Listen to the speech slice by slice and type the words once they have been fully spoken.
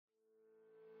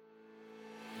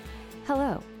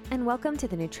Hello, and welcome to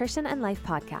the Nutrition and Life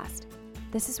podcast.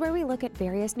 This is where we look at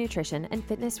various nutrition and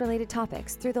fitness-related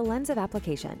topics through the lens of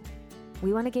application.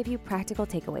 We want to give you practical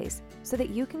takeaways so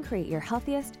that you can create your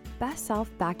healthiest, best self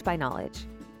backed by knowledge.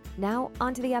 Now,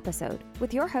 on to the episode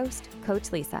with your host,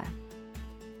 Coach Lisa.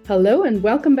 Hello, and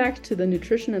welcome back to the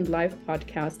Nutrition and Life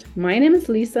podcast. My name is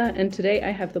Lisa, and today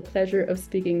I have the pleasure of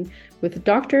speaking with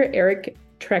Dr. Eric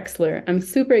TREXLER. I'm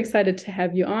super excited to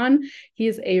have you on. He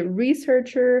is a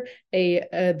researcher,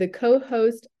 the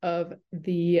co-host of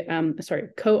the,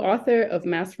 co-author of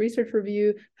Mass Research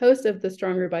Review, host of the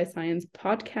Stronger by Science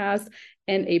podcast,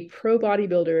 and a pro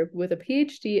bodybuilder with a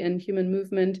PhD in human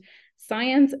movement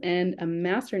science and a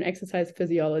master in exercise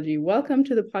physiology. Welcome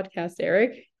to the podcast,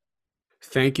 Eric.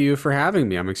 Thank you for having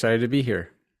me. I'm excited to be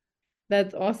here.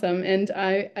 That's awesome. And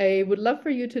I would love for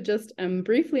you to just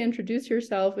briefly introduce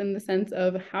yourself in the sense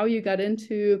of how you got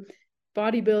into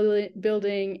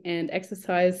bodybuilding and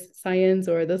exercise science,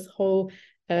 or this whole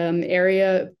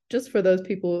area, just for those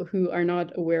people who are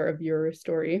not aware of your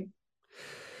story.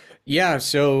 Yeah,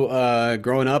 so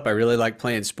growing up, I really liked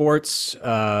playing sports.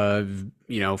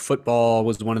 Football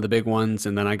was one of the big ones.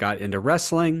 And then I got into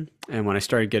wrestling. And when I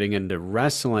started getting into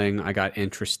wrestling, I got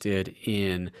interested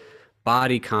in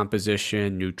body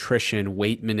composition, nutrition,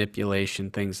 weight manipulation,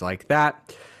 things like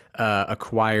that.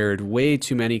 Acquired way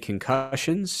too many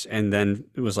concussions. And then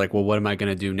it was like, well, what am I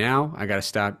going to do now? I got to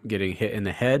stop getting hit in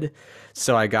the head.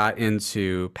 So I got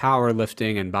into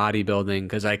powerlifting and bodybuilding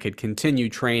because I could continue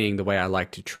training the way I like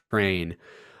to train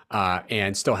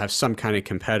and still have some kind of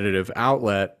competitive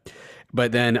outlet.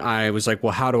 But then I was like,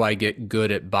 well, how do I get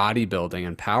good at bodybuilding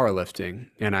and powerlifting?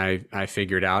 And I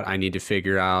figured out I need to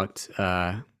figure out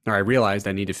I realized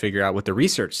I need to figure out what the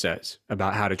research says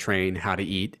about how to train, how to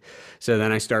eat. So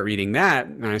then I start reading that,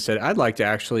 and I said, I'd like to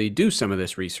actually do some of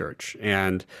this research.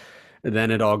 And then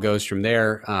it all goes from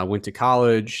there. Went to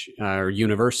college or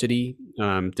university,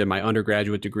 did my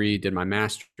undergraduate degree, did my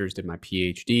master's, did my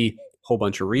PhD, whole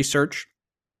bunch of research.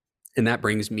 And that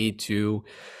brings me to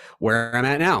where I'm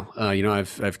at now.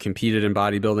 I've competed in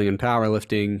bodybuilding and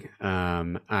powerlifting.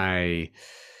 I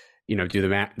do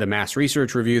the Mass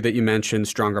Research Review that you mentioned,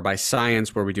 Stronger by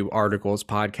Science, where we do articles,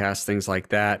 podcasts, things like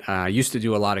that. I used to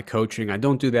do a lot of coaching. I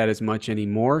don't do that as much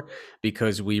anymore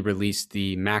because we released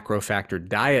the Macro Factor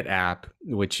Diet app,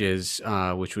 which was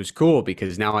cool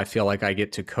because now I feel like I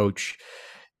get to coach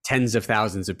tens of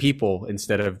thousands of people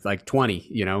instead of like 20,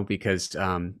 because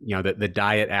the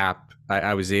diet app, I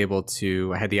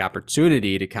had the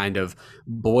opportunity to kind of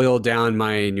boil down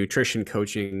my nutrition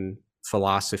coaching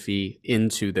philosophy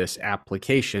into this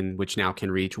application, which now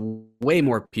can reach way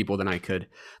more people than I could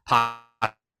possibly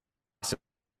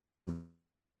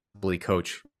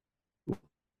coach.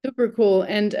 Super cool.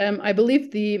 And I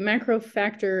believe the Macro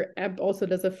Factor app also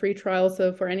does a free trial.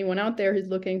 So for anyone out there who's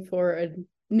looking for a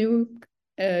new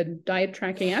diet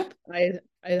tracking app, I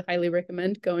highly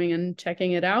recommend going and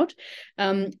checking it out.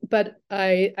 But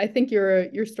I think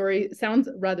your story sounds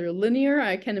rather linear.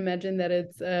 I can imagine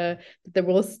that there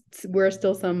were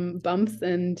still some bumps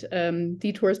and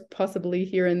detours possibly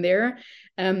here and there.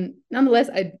 Nonetheless,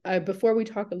 I before we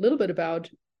talk a little bit about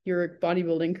your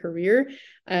bodybuilding career,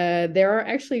 there are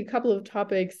actually a couple of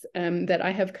topics that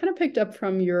I have kind of picked up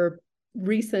from your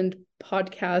recent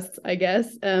podcasts, I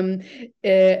guess. And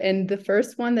the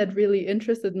first one that really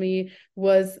interested me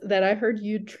was that I heard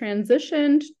you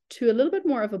transitioned to a little bit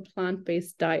more of a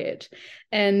plant-based diet.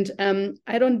 And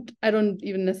I don't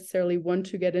even necessarily want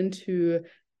to get into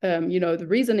the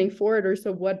reasoning for it or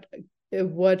so.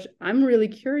 What I'm really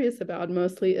curious about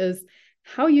mostly is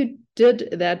how you did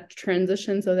that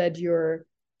transition so that your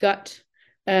gut,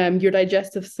 your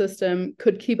digestive system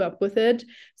could keep up with it,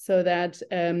 so that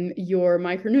your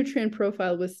micronutrient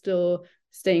profile was still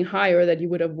staying high, or that you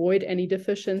would avoid any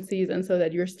deficiencies, and so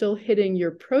that you're still hitting your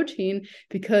protein.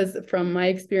 Because from my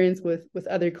experience with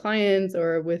other clients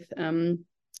or with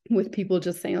people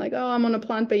just saying like, oh, I'm on a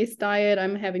plant-based diet,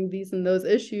 I'm having these and those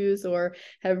issues, or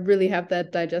have that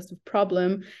digestive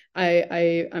problem,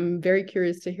 I'm very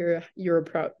curious to hear your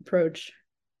approach.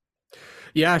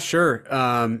 Yeah, sure.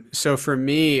 So for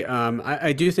me,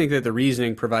 I do think that the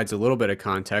reasoning provides a little bit of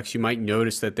context. You might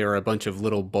notice that there are a bunch of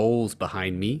little bowls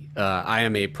behind me. I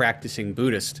am a practicing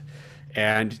Buddhist,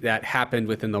 and that happened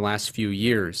within the last few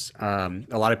years. A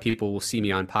lot of people will see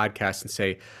me on podcasts and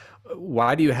say,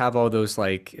 why do you have all those,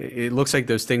 like, it looks like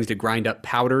those things to grind up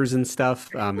powders and stuff.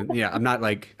 I'm not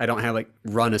like, I don't have like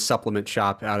run a supplement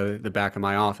shop out of the back of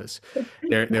my office.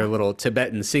 They're little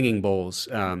Tibetan singing bowls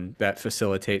that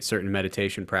facilitate certain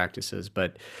meditation practices.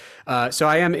 But So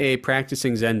I am a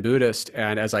practicing Zen Buddhist,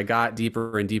 and as I got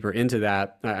deeper and deeper into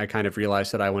that, I kind of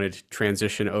realized that I wanted to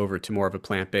transition over to more of a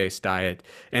plant-based diet.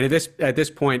 And at this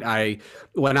point,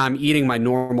 when I'm eating my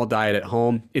normal diet at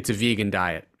home, it's a vegan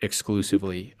diet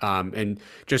exclusively. And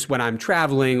just when I'm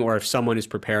traveling or if someone is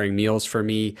preparing meals for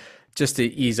me, just to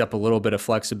ease up a little bit of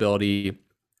flexibility,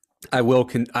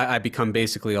 I become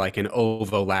basically like an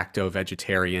ovo-lacto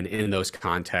vegetarian in those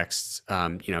contexts,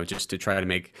 just to try to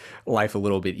make life a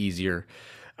little bit easier.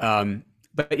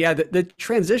 But yeah, the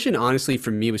transition honestly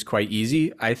for me was quite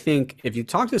easy. I think if you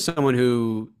talk to someone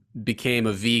who became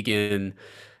a vegan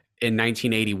in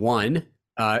 1981,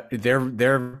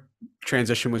 their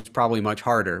transition was probably much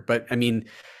harder. But I mean,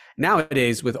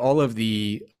 nowadays with all of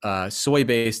the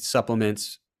soy-based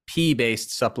supplements,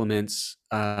 pea-based supplements,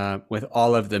 with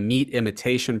all of the meat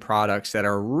imitation products that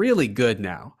are really good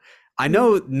now. I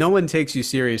know no one takes you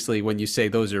seriously when you say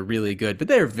those are really good, but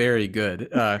they're very good.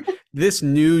 This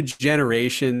new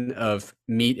generation of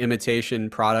meat imitation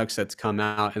products that's come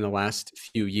out in the last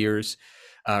few years,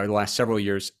 or the last several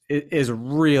years, is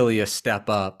really a step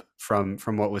up from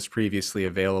what was previously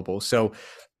available. So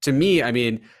to me, I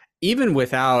mean, even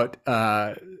without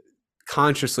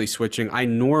consciously switching, I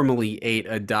normally ate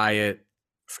a diet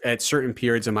at certain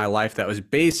periods of my life that was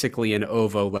basically an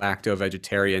ovo-lacto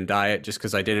vegetarian diet, just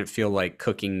because I didn't feel like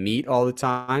cooking meat all the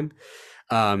time.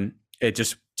 It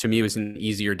just, to me, was an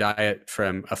easier diet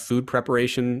from a food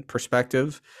preparation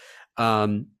perspective.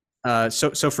 So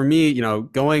for me,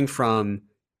 going from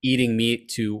eating meat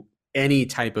to any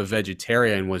type of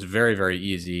vegetarian was very, very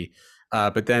easy.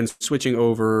 But then switching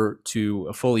over to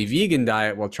a fully vegan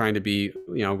diet while trying to be,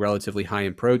 relatively high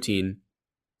in protein,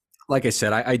 like I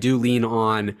said, I do lean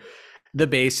on the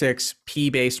basics: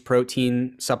 pea-based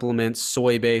protein supplements,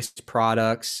 soy-based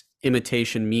products,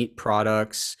 imitation meat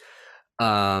products,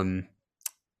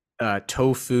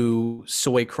 tofu,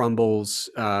 soy crumbles,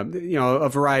 a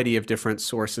variety of different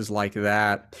sources like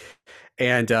that.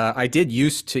 And I did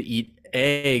used to eat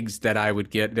eggs that I would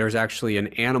get. There's actually an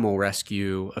animal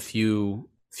rescue a few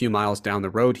miles down the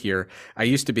road here. I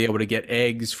used to be able to get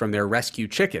eggs from their rescue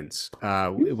chickens,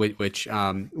 which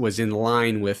was in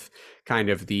line with kind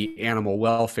of the animal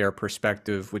welfare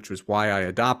perspective, which was why I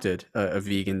adopted a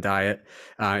vegan diet.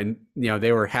 And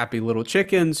they were happy little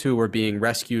chickens who were being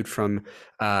rescued from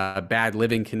bad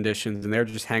living conditions, and they're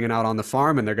just hanging out on the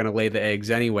farm, and they're going to lay the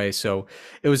eggs anyway. So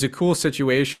it was a cool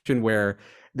situation where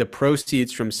the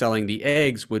proceeds from selling the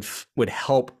eggs would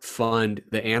help fund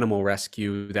the animal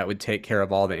rescue that would take care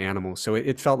of all the animals. So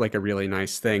it felt like a really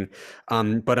nice thing.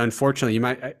 But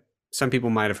unfortunately, some people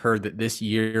might have heard that this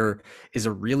year is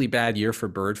a really bad year for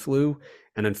bird flu.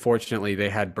 And unfortunately, they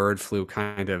had bird flu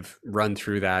kind of run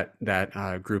through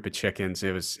that group of chickens.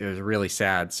 It was really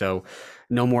sad. So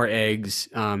no more eggs.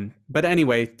 But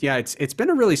anyway, yeah, it's been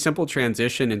a really simple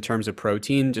transition in terms of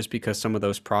protein, just because some of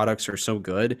those products are so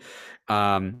good.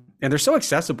 And they're so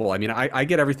accessible. I mean, I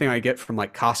get everything I get from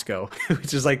like Costco,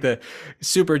 which is like the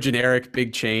super generic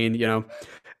big chain,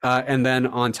 and then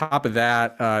on top of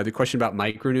that, the question about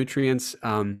micronutrients,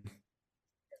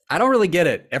 I don't really get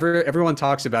it. Everyone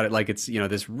talks about it like it's,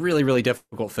 this really, really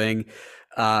difficult thing.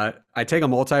 I take a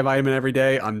multivitamin every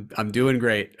day. I'm doing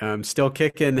great. I'm still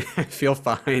kicking. I feel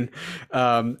fine.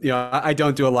 I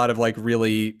don't do a lot of like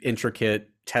really intricate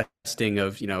testing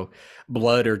of,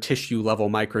 blood or tissue level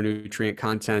micronutrient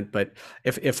content. But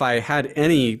if I had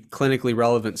any clinically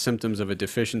relevant symptoms of a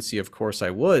deficiency, of course I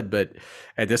would. But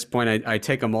at this point, I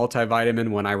take a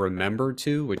multivitamin when I remember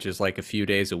to, which is like a few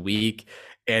days a week.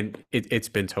 And it's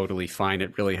been totally fine.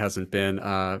 It really hasn't been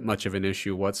much of an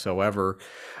issue whatsoever.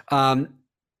 The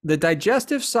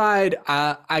digestive side,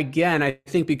 again, I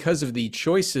think because of the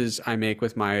choices I make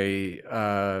with my,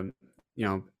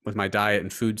 with my diet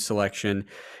and food selection,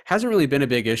 hasn't really been a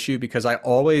big issue, because I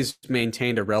always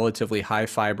maintained a relatively high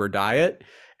fiber diet.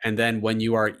 And then when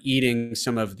you are eating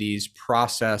some of these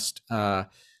processed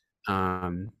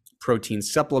protein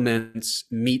supplements,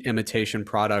 meat imitation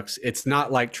products, it's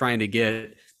not like trying to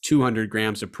get 200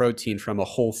 grams of protein from a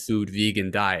whole food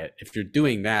vegan diet. If you're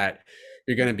doing that,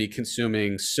 you're going to be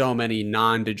consuming so many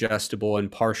non-digestible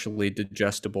and partially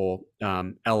digestible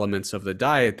elements of the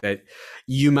diet that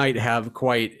you might have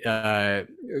quite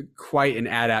an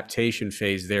adaptation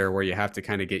phase there, where you have to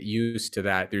kind of get used to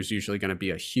that. There's usually going to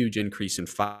be a huge increase in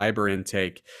fiber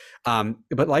intake.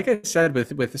 But like I said,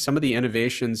 with some of the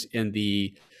innovations in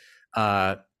the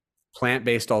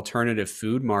plant-based alternative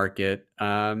food market,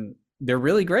 they're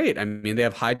really great. I mean, they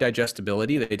have high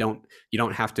digestibility. You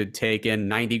don't have to take in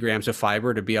 90 grams of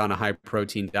fiber to be on a high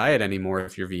protein diet anymore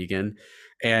if you're vegan.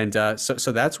 And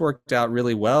so that's worked out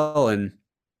really well. And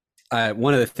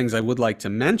one of the things I would like to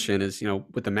mention is,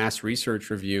 with the Mass Research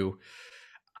Review,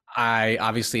 I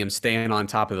obviously am staying on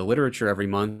top of the literature every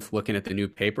month, looking at the new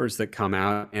papers that come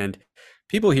out. And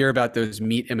people hear about those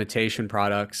meat imitation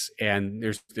products, and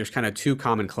there's kind of two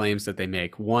common claims that they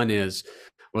make. One is,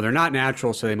 well, they're not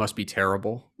natural, so they must be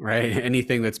terrible, right?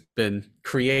 Anything that's been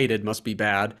created must be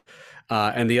bad.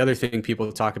 And the other thing people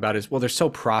talk about is, well, they're so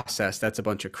processed. That's a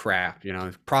bunch of crap.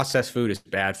 Processed food is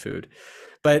bad food.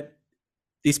 But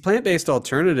these plant-based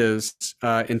alternatives,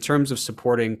 in terms of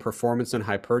supporting performance and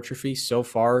hypertrophy, so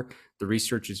far the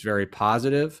research is very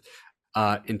positive.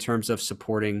 In terms of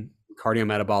supporting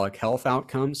cardiometabolic health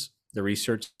outcomes, the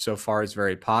research so far is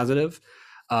very positive.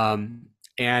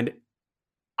 And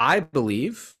I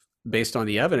believe, based on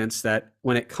the evidence, that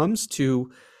when it comes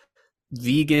to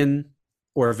vegan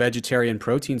or vegetarian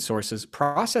protein sources,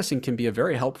 processing can be a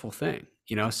very helpful thing.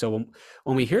 So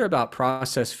when we hear about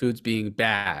processed foods being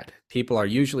bad, people are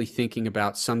usually thinking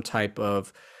about some type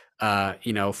of,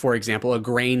 for example, a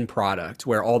grain product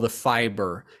where all the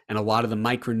fiber and a lot of the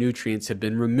micronutrients have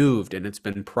been removed and it's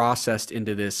been processed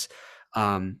into this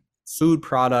food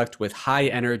product with high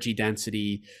energy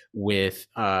density, with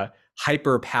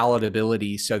hyper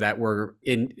palatability, so that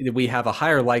we have a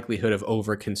higher likelihood of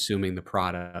over consuming the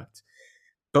product.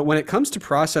 But when it comes to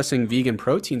processing vegan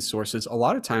protein sources, a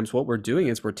lot of times what we're doing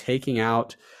is we're taking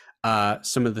out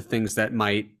some of the things that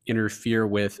might interfere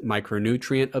with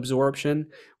micronutrient absorption.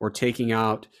 We're taking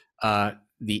out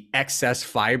the excess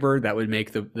fiber that would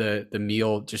make the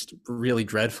meal just really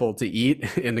dreadful to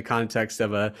eat in the context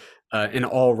of an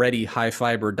already high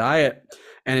fiber diet.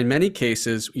 And in many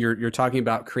cases, you're talking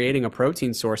about creating a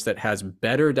protein source that has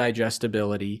better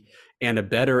digestibility and a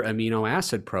better amino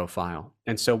acid profile.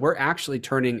 And so we're actually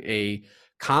turning a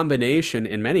combination,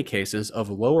 in many cases,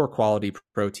 of lower quality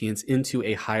proteins into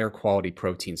a higher quality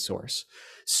protein source.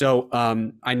 So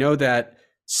I know that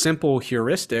simple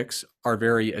heuristics are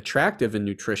very attractive in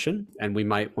nutrition, and we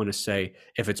might want to say,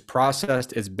 if it's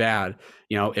processed, it's bad.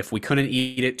 If we couldn't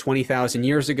eat it 20,000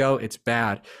 years ago, it's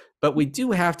bad. But we do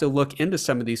have to look into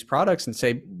some of these products and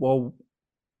say, well,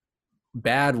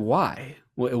 bad, why?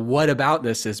 What about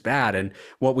this is bad? And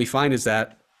what we find is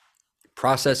that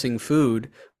processing food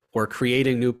or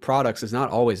creating new products is not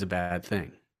always a bad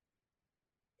thing.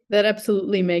 That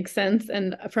absolutely makes sense.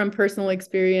 And from personal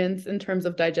experience, in terms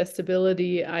of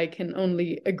digestibility, I can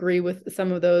only agree with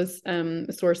some of those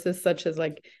sources, such as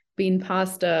like bean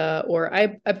pasta, or I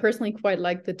personally quite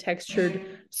like the textured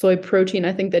soy protein.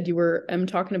 I think that you were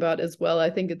talking about as well. I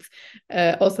think it's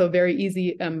also a very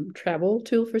easy travel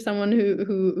tool for someone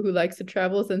who likes to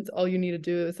travel, since all you need to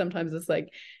do sometimes is like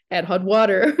add hot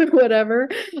water or whatever.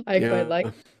 I quite like.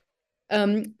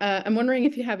 I'm wondering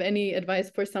if you have any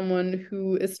advice for someone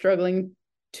who is struggling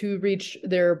to reach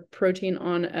their protein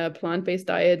on a plant-based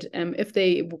diet, if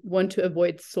they want to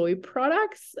avoid soy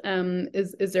products.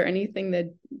 Is there anything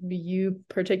that you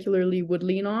particularly would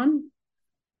lean on?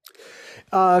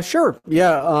 Sure.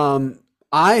 Yeah.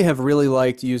 I have really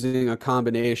liked using a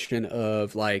combination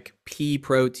of like pea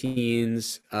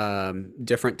proteins,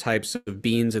 different types of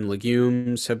beans and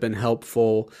legumes have been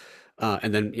helpful.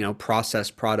 And then,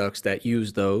 processed products that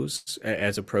use those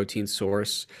as a protein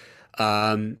source.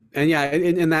 And yeah,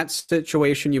 in that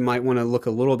situation, you might want to look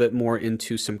a little bit more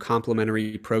into some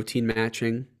complementary protein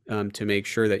matching to make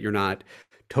sure that you're not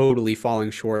totally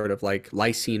falling short of like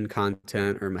lysine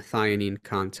content or methionine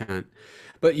content.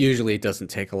 But usually it doesn't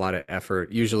take a lot of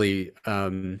effort. Usually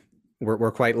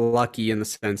we're quite lucky in the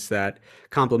sense that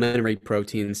complementary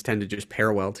proteins tend to just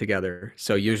pair well together.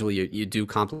 So usually you do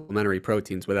complementary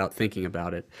proteins without thinking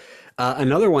about it.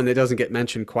 Another one that doesn't get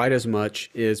mentioned quite as much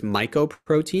is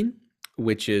mycoprotein,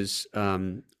 which is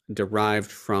derived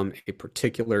from a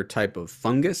particular type of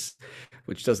fungus,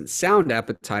 which doesn't sound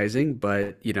appetizing,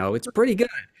 but it's pretty good.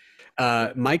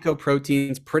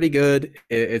 Mycoprotein's pretty good.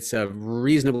 It's a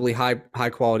reasonably high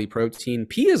quality protein.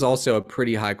 Pea is also a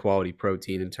pretty high quality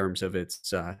protein in terms of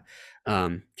its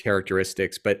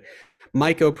characteristics. But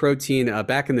mycoprotein,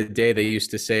 back in the day, they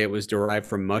used to say it was derived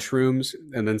from mushrooms,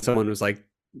 and then someone was like,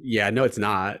 "Yeah, no, it's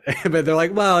not." But they're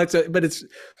like, "Well, it's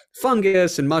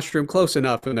fungus and mushroom, close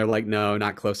enough." And they're like, "No,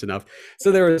 not close enough."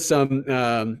 So there was some,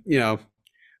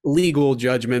 legal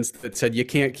judgments that said you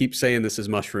can't keep saying this is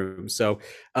mushroom. So,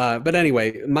 but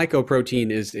anyway, mycoprotein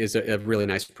is a really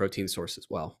nice protein source as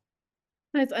well.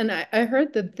 Nice. And I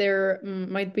heard that there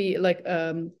might be like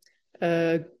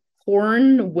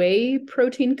corn whey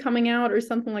protein coming out or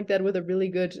something like that with a really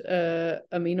good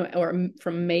amino, or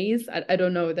from maize. I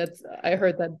don't know. I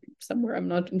heard that somewhere. I'm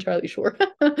not entirely sure.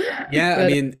 Yeah, But I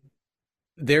mean,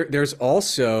 there's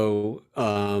also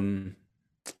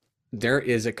there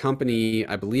is a company,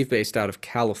 I believe, based out of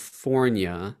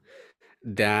California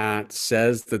that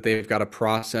says that they've got a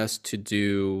process to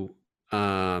do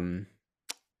um,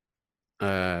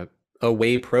 uh, a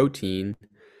whey protein. It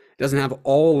doesn't have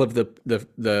all of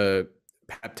the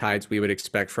peptides we would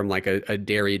expect from like a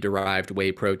dairy derived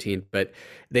whey protein, but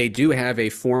they do have a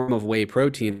form of whey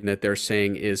protein that they're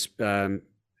saying is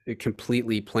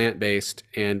completely plant based,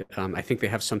 and I think they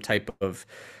have some type of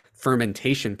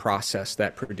fermentation process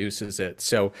that produces it.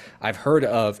 So I've heard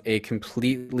of a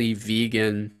completely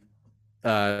vegan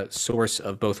source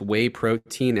of both whey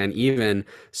protein and even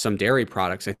some dairy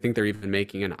products. I think they're even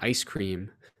making an ice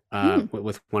cream Hmm.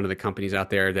 with one of the companies out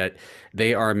there that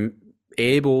they are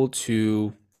able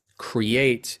to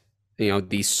create,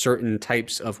 these certain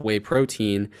types of whey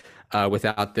protein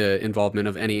without the involvement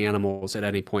of any animals at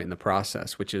any point in the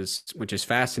process, which is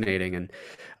fascinating. And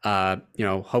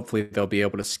hopefully they'll be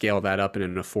able to scale that up in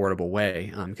an affordable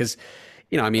way. Because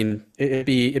I mean, it'd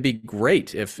be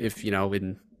great if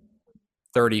in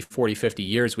 30, 40, 50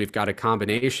 years, we've got a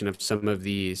combination of some of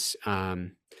these uh,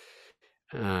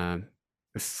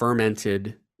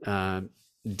 fermented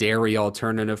dairy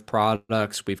alternative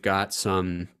products. We've got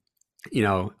some,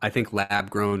 I think lab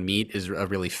grown meat is a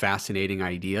really fascinating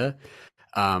idea.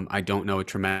 I don't know a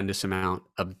tremendous amount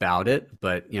about it,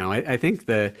 but I think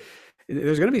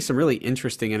there's going to be some really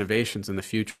interesting innovations in the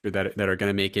future that are going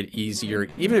to make it easier,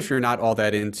 even if you're not all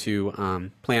that into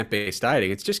plant-based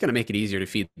dieting. It's just going to make it easier to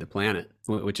feed the planet,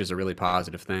 which is a really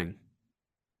positive thing.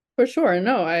 For sure.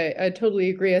 No, I totally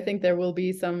agree. I think there will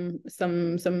be some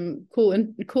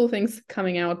cool things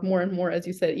coming out more and more, as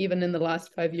you said. Even in the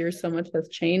last 5 years, so much has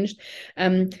changed.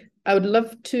 I would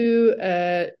love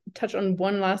to touch on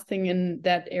one last thing in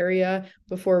that area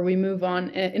before we move on,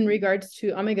 in regards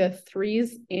to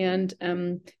omega-3s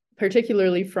and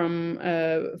particularly from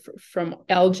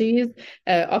algae.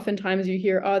 Oftentimes you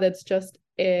hear, oh, that's just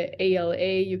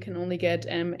ALA. You can only get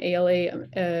ALA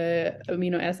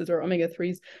amino acids or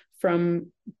omega-3s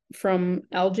from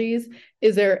algae.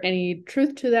 Is there any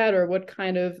truth to that, or what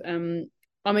kind of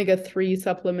omega-3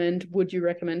 supplement would you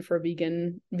recommend for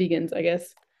vegans, I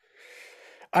guess?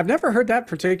 I've never heard that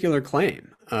particular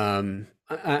claim.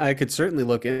 I could certainly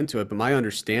look into it, but my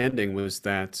understanding was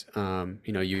that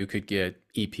you could get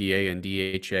EPA and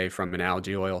DHA from an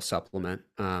algae oil supplement.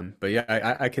 But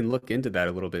yeah, I can look into that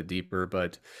a little bit deeper.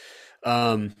 But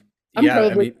I'm yeah, I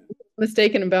probably mean,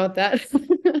 mistaken about that.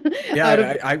 yeah, Out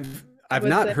of I've what's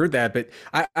not that? heard that, but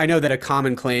I know that a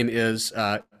common claim is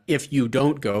if you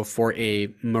don't go for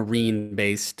a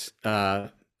marine-based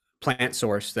plant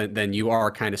source, then you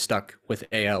are kind of stuck with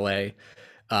ALA.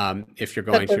 If you're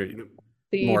going That's a to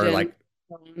seed more and like,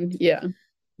 yeah.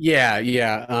 yeah,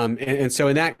 yeah. And so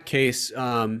in that case,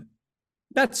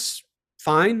 that's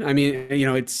fine. I mean,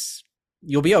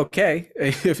 you'll be okay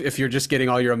if you're just getting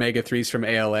all your omega-3s from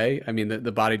ALA. I mean,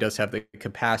 the body does have the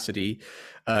capacity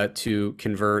to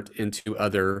convert into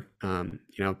other,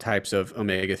 types of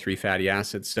omega-3 fatty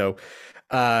acids. So,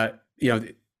 uh, you know,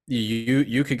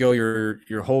 you could go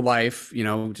your whole life,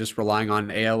 just relying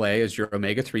on ALA as your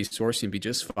omega-3 source and be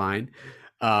just fine.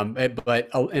 But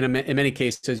in many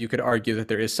cases, you could argue that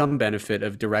there is some benefit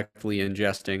of directly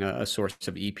ingesting a source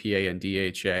of EPA and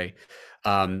DHA.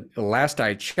 Last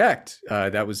I checked,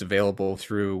 that was available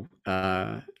through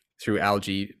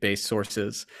algae-based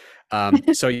sources.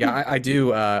 So yeah, I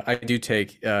do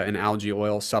take an algae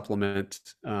oil supplement.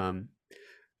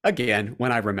 Again,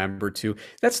 when I remember to.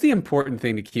 That's the important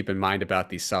thing to keep in mind about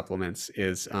these supplements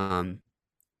is, when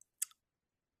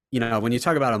you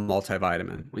talk about a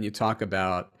multivitamin, when you talk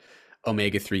about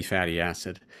omega-3 fatty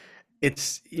acid,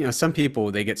 it's, some people,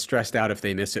 they get stressed out if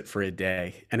they miss it for a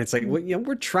day. And it's like, well,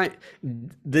 we're trying,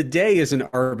 the day is an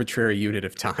arbitrary unit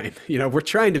of time. We're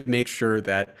trying to make sure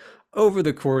that over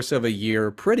the course of a year,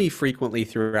 pretty frequently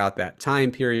throughout that time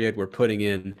period, we're putting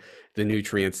in the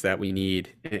nutrients that we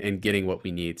need and getting what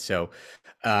we need. So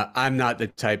I'm not the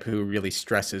type who really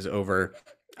stresses over,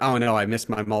 oh no, I missed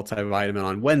my multivitamin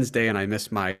on Wednesday and I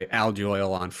missed my algae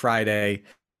oil on Friday.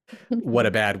 What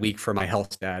a bad week for my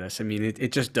health status. I mean,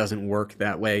 it just doesn't work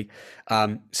that way.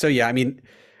 So yeah, I mean,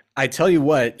 I tell you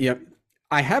what,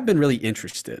 I have been really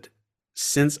interested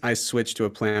since I switched to a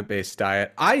plant-based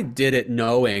diet. I did it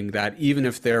knowing that even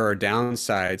if there are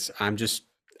downsides,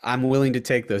 I'm willing to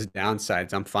take those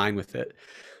downsides. I'm fine with it.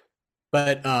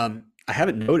 But I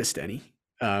haven't noticed any,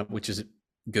 which is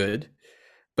good.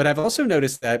 But I've also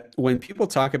noticed that when people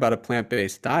talk about a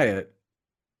plant-based diet,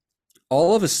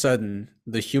 all of a sudden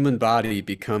the human body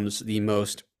becomes the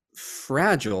most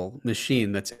fragile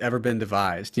machine that's ever been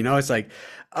devised. It's like,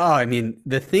 oh, I mean,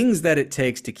 the things that it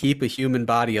takes to keep a human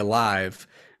body alive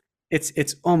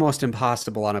it's almost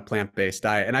impossible on a plant-based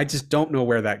diet, and I just don't know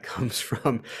where that comes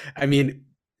from. I mean,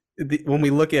 when we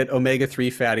look at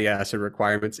omega-3 fatty acid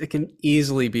requirements, it can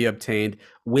easily be obtained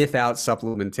without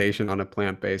supplementation on a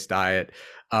plant-based diet.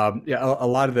 Yeah, a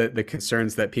lot of the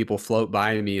concerns that people float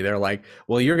by me, they're like,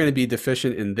 well, you're going to be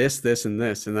deficient in this, this, and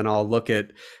this. And then I'll look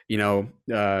at,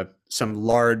 some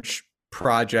large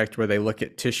project where they look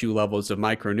at tissue levels of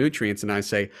micronutrients. And I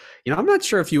say, I'm not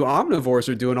sure if you omnivores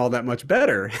are doing all that much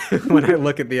better when I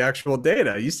look at the actual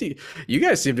data. You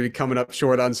guys seem to be coming up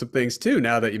short on some things too,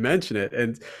 now that you mention it.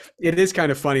 And it is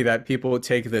kind of funny that people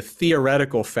take the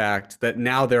theoretical fact that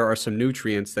now there are some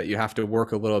nutrients that you have to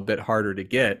work a little bit harder to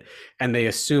get, and they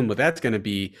assume, well, that's going to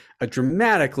be a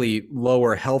dramatically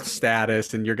lower health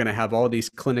status and you're going to have all these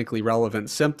clinically relevant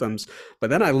symptoms. But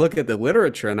then I look at the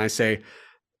literature and I say,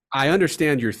 I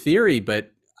understand your theory,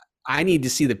 but I need to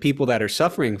see the people that are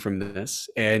suffering from this,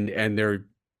 and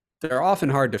they're often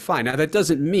hard to find. Now, that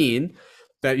doesn't mean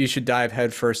that you should dive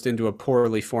headfirst into a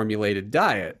poorly formulated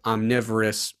diet,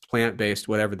 omnivorous, plant-based,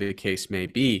 whatever the case may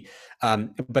be.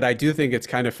 But I do think it's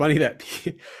kind of funny that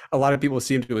a lot of people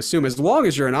seem to assume as long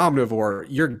as you're an omnivore,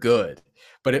 you're good.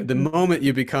 But at the moment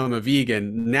you become a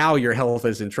vegan, now your health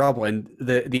is in trouble. And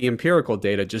the empirical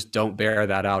data just don't bear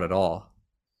that out at all.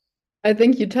 I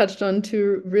think you touched on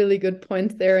two really good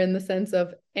points there, in the sense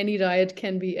of any diet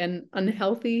can be an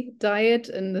unhealthy diet,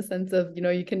 in the sense of,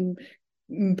 you can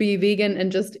be vegan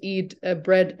and just eat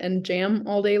bread and jam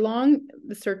all day long,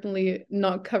 certainly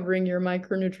not covering your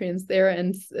micronutrients there.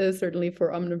 And certainly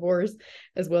for omnivores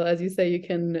as well, as you say, you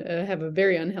can have a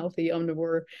very unhealthy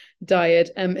omnivore diet.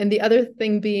 And the other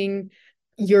thing being,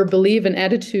 your belief and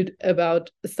attitude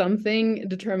about something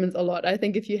determines a lot. I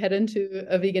think if you head into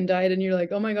a vegan diet and you're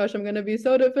like, oh my gosh, I'm going to be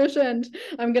so deficient,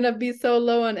 I'm going to be so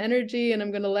low on energy, and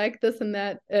I'm going to lack this and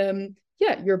that,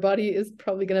 your body is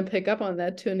probably going to pick up on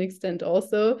that to an extent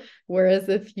also. Whereas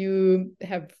if you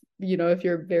have, if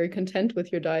you're very content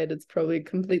with your diet, it's probably a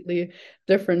completely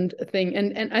different thing.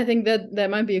 And I think that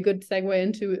might be a good segue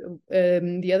into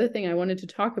the other thing I wanted to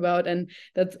talk about, and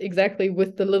that's exactly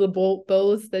with the little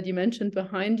bowls that you mentioned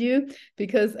behind you.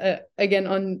 Because again,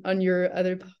 on your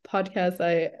other podcast,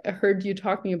 I heard you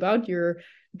talking about your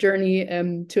journey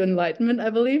to enlightenment, I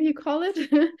believe you call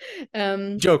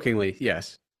it. Jokingly,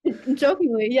 yes.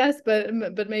 Jokingly, yes, but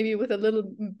maybe with a little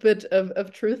bit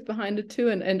of truth behind it too,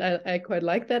 and I quite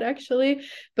like that, actually.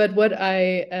 But what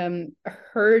I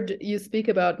heard you speak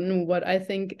about, and what I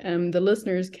think the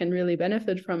listeners can really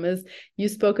benefit from, is you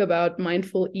spoke about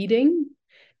mindful eating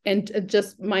and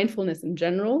just mindfulness in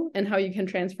general, and how you can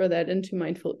transfer that into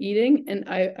mindful eating. And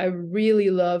I really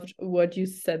loved what you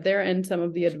said there and some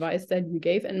of the advice that you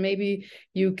gave, and maybe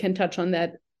you can touch on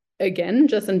that again,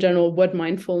 just in general, what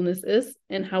mindfulness is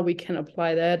and how we can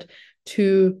apply that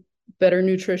to better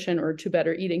nutrition or to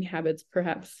better eating habits,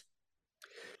 perhaps.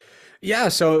 Yeah,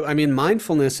 so I mean,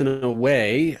 mindfulness in a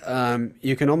way,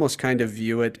 you can almost kind of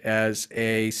view it as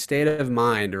a state of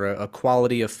mind or a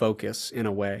quality of focus in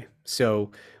a way. So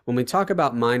when we talk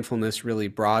about mindfulness really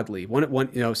broadly,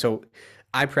 so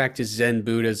I practice Zen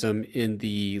Buddhism in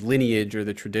the lineage or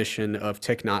the tradition of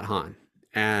Thich Nhat Hanh.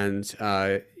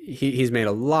 And he's made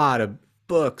a lot of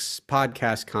books,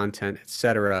 podcast content,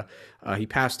 etc. He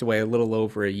passed away a little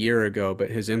over a year ago,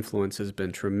 but his influence has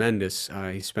been tremendous.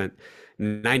 He spent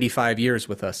 95 years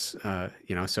with us,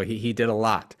 so he did a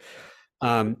lot.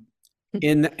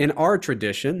 In our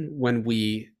tradition, when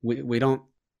we don't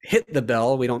hit the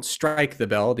bell, we don't strike the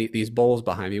bell, these bowls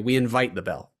behind me, we invite the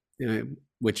bell,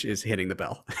 which is hitting the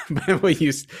bell. We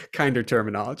use kinder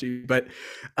terminology, but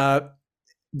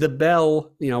the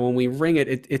bell, when we ring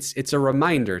it, it's a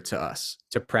reminder to us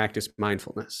to practice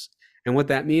mindfulness. And what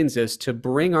that means is to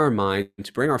bring our mind,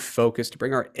 to bring our focus, to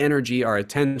bring our energy, our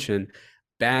attention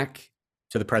back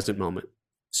to the present moment.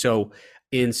 So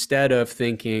instead of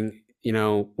thinking,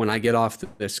 when I get off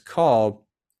this call,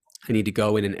 I need to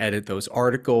go in and edit those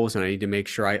articles, and I need to make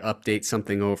sure I update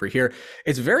something over here.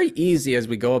 It's very easy as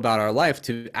we go about our life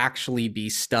to actually be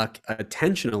stuck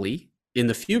attentionally in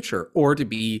the future, or to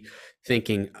be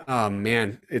thinking, oh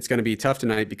man, it's going to be tough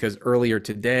tonight because earlier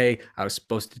today I was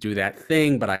supposed to do that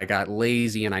thing, but I got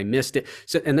lazy and I missed it.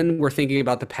 So, and then we're thinking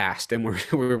about the past, and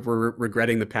we're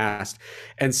regretting the past.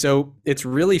 And so it's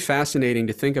really fascinating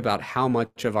to think about how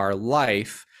much of our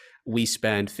life we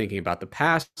spend thinking about the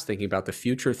past, thinking about the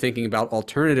future, thinking about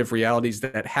alternative realities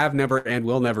that have never and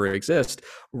will never exist,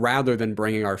 rather than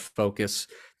bringing our focus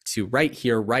to right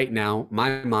here, right now,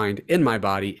 my mind in my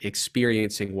body,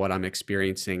 experiencing what I'm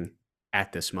experiencing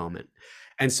at this moment.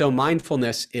 And so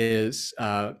mindfulness is,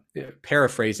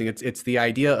 paraphrasing, it's the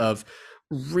idea of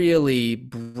really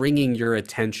bringing your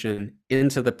attention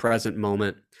into the present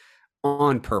moment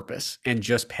on purpose and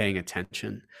just paying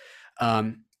attention.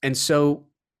 And so,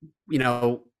 you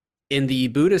know, in the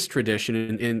Buddhist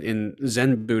tradition, in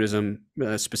Zen Buddhism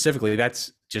specifically,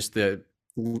 that's just the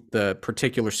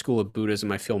particular school of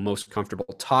Buddhism I feel most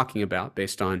comfortable talking about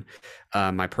based on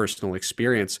my personal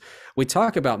experience. We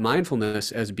talk about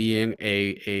mindfulness as being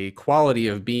a quality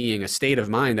of being, a state of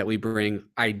mind that we bring,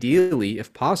 ideally,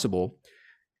 if possible,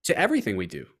 to everything we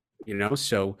do. You know,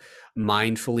 so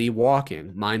mindfully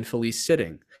walking, mindfully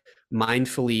sitting,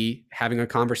 mindfully having a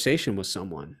conversation with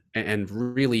someone, and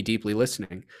really deeply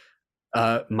listening,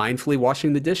 mindfully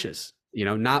washing the dishes, you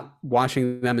know, not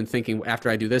washing them and thinking, after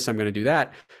I do this, I'm going to do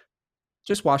that.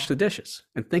 Just wash the dishes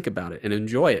and think about it and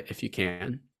enjoy it if you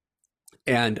can.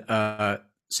 And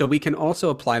so we can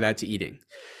also apply that to eating.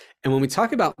 And when we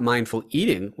talk about mindful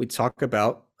eating, we talk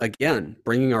about, again,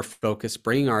 bringing our focus,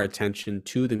 bringing our attention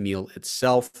to the meal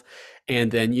itself.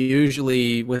 And then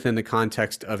usually within the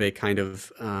context of a kind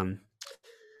of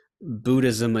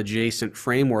Buddhism adjacent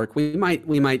framework, we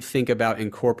might think about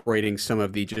incorporating some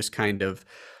of the just kind of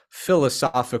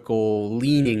philosophical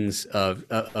leanings of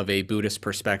a Buddhist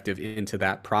perspective into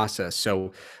that process.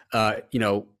 So, you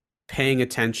know, paying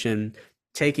attention,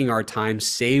 taking our time,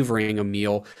 savoring a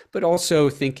meal, but also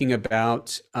thinking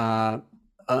about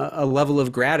a level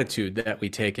of gratitude that we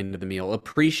take into the meal,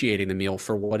 appreciating the meal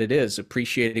for what it is,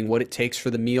 appreciating what it takes for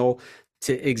the meal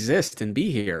to exist and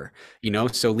be here, you know.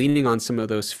 So leaning on some of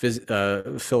those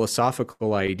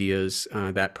philosophical ideas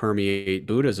that permeate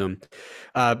Buddhism.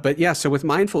 But yeah, so with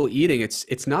mindful eating,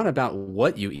 it's not about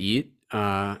what you eat,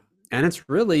 and it's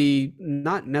really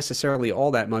not necessarily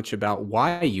all that much about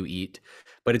why you eat,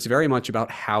 but it's very much about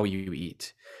how you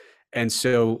eat. And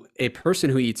so a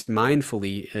person who eats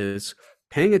mindfully is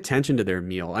paying attention to their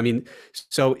meal. I mean,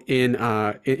 so in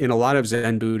a lot of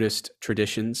Zen Buddhist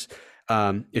traditions,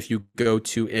 if you go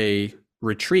to a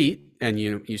retreat and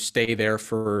you stay there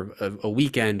for a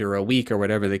weekend or a week or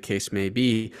whatever the case may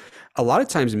be, a lot of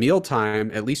times mealtime,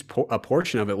 at least a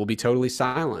portion of it, will be totally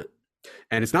silent.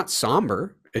 And it's not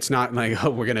somber. It's not like, oh,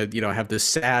 we're going to, you know, have this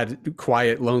sad,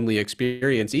 quiet, lonely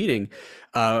experience eating.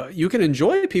 You can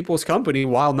enjoy people's company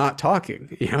while not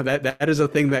talking. You know, that is a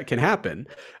thing that can happen.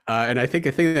 And I think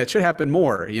a thing that should happen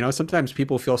more. You know, sometimes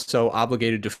people feel so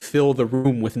obligated to fill the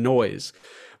room with noise.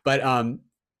 But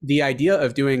the idea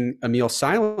of doing a meal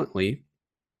silently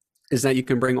is that you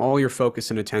can bring all your focus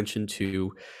and attention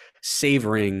to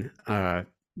savoring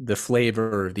the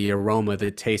flavor, the aroma,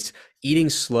 the taste, eating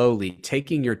slowly,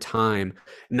 taking your time,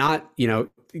 not, you know,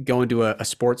 going to a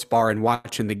sports bar and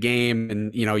watching the game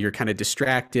and, you know, you're kind of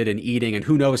distracted and eating and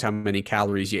who knows how many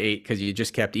calories you ate because you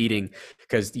just kept eating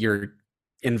because your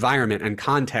environment and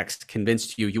context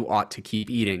convinced you ought to keep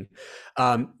eating.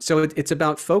 So it's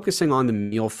about focusing on the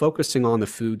meal, focusing on the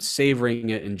food, savoring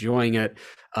it, enjoying it,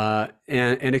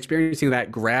 and experiencing that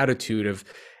gratitude of,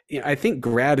 I think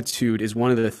gratitude is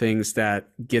one of the things that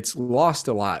gets lost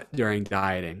a lot during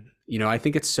dieting. You know, I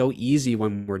think it's so easy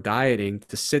when we're dieting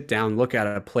to sit down, look at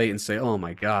a plate and say, oh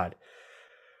my God,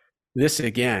 this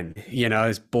again, you know,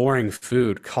 is boring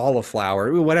food,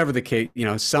 cauliflower, whatever the case, you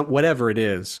know, whatever it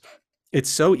is. It's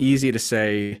so easy to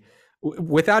say,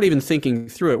 without even thinking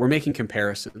through it, we're making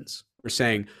comparisons. We're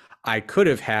saying, I could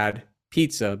have had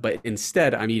pizza, but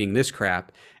instead I'm eating this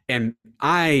crap. And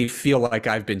I feel like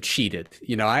I've been cheated.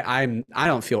 You know, I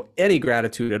don't feel any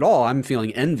gratitude at all. I'm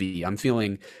feeling envy. I'm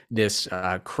feeling this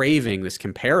craving, this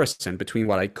comparison between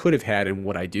what I could have had and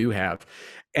what I do have.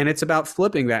 And it's about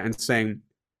flipping that and saying,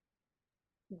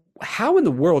 how in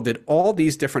the world did all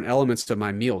these different elements of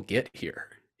my meal get here?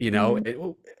 You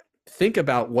know, think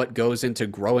about what goes into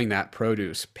growing that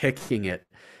produce, picking it,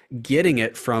 getting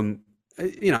it from,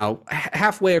 you know,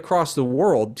 halfway across the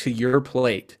world to your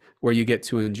plate where you get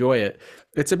to enjoy it.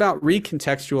 It's about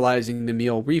recontextualizing the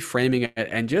meal, reframing it,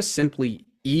 and just simply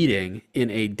eating in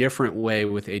a different way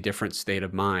with a different state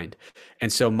of mind.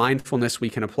 And so mindfulness, we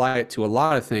can apply it to a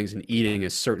lot of things, and eating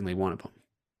is certainly one of them.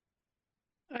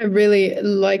 I really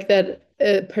like that,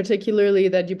 particularly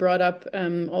that you brought up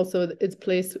also its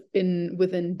place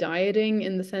within dieting,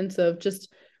 in the sense of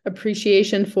just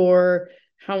appreciation for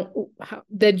how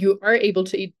that you are able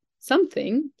to eat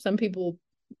something. Some people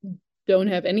don't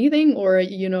have anything, or,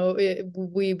 you know,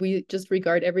 we just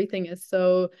regard everything as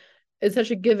it's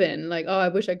such a given, like, oh, I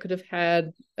wish I could have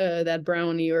had that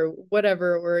brownie or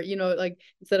whatever, or, you know, like,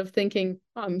 instead of thinking,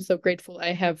 oh, I'm so grateful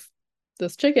I have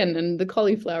this chicken and the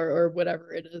cauliflower or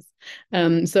whatever it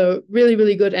is. So really,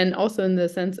 really good. And also in the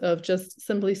sense of just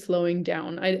simply slowing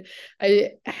down.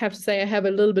 I have to say, I have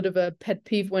a little bit of a pet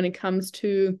peeve when it comes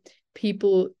to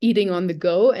people eating on the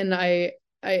go. And I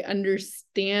I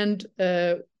understand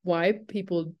why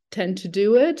people tend to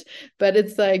do it, but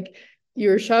it's like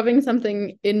you're shoving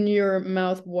something in your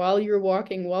mouth while you're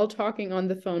walking, while talking on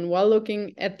the phone, while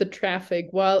looking at the traffic,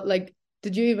 while like,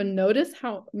 did you even notice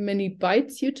how many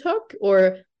bites you took,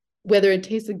 or whether it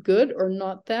tasted good or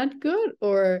not that good,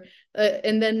 or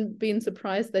and then being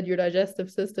surprised that your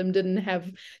digestive system didn't have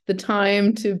the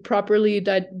time to properly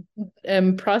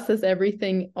process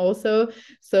everything also.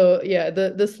 So yeah,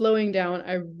 the slowing down,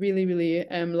 I really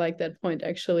like that point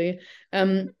actually.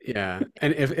 Yeah,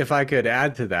 and if I could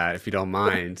add to that, if you don't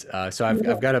mind, so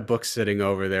I've got a book sitting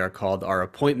over there called Our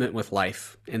Appointment with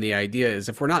Life, and the idea is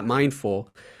if we're not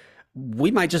mindful, we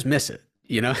might just miss it.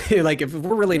 You know, like if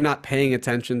we're really not paying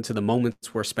attention to the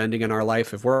moments we're spending in our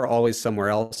life, if we're always somewhere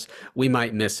else, we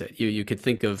might miss it. You could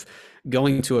think of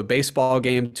going to a baseball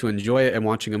game to enjoy it and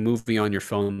watching a movie on your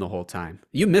phone the whole time.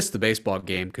 You missed the baseball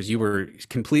game because you were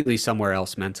completely somewhere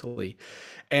else mentally.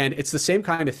 And it's the same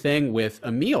kind of thing with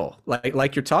a meal,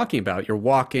 like you're talking about. You're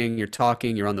walking, you're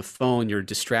talking, you're on the phone, you're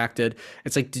distracted.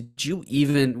 It's like,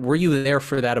 were you there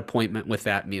for that appointment with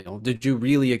that meal? Did you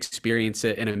really experience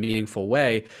it in a meaningful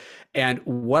way? And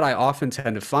what I often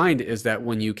tend to find is that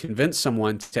when you convince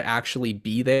someone to actually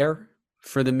be there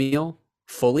for the meal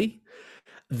fully,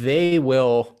 they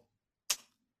will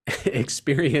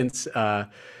experience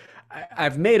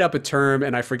I've made up a term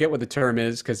and I forget what the term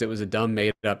is because it was a dumb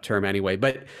made up term anyway,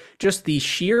 but just the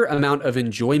sheer amount of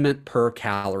enjoyment per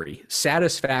calorie,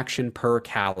 satisfaction per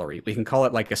calorie. We can call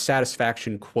it like a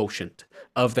satisfaction quotient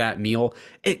of that meal.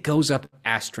 It goes up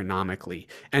astronomically.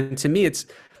 And to me, it's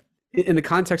in the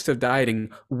context of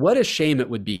dieting, what a shame it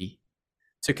would be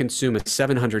to consume a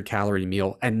 700 calorie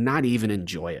meal and not even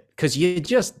enjoy it because you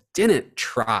just didn't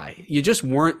try. You just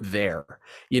weren't there,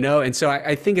 you know? And so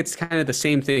I think it's kind of the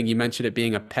same thing. You mentioned it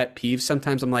being a pet peeve.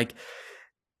 Sometimes I'm like,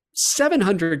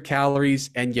 700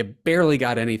 calories and you barely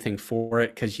got anything for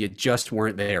it because you just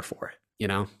weren't there for it, you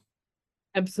know?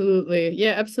 Absolutely.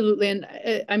 Yeah, absolutely. And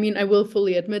I mean, I will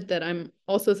fully admit that I'm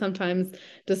also sometimes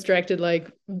distracted,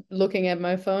 like looking at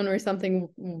my phone or something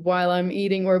while I'm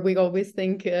eating, or we always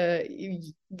think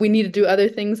we need to do other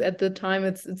things at the time.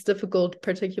 It's difficult,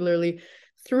 particularly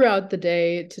throughout the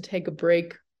day, to take a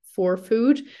break for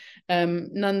food.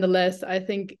 Nonetheless, I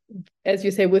think, as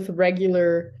you say, with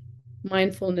regular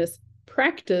mindfulness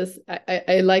practice,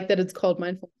 I like that it's called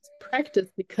mindfulness practice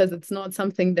because it's not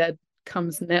something that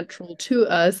comes natural to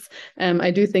us.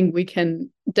 I do think we can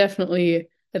definitely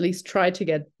at least try to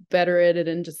get better at it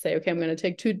and just say, okay, I'm going to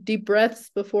take 2 deep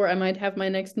breaths before I might have my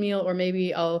next meal, or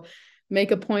maybe I'll make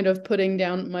a point of putting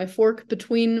down my fork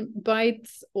between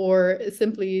bites, or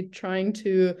simply trying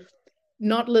to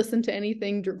not listen to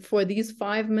anything for these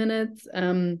 5 minutes.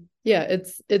 Yeah,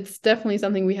 it's definitely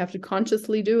something we have to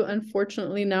consciously do,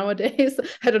 unfortunately, nowadays.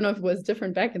 I don't know if it was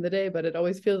different back in the day, but it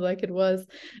always feels like it was.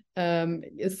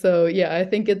 So yeah, I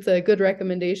think it's a good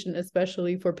recommendation,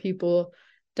 especially for people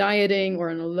dieting or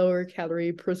on a lower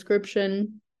calorie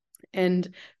prescription.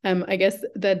 And I guess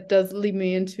that does lead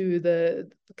me into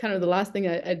the kind of the last thing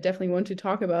I definitely want to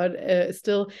talk about,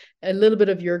 still a little bit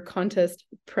of your contest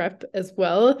prep as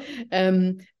well.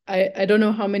 I don't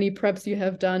know how many preps you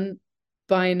have done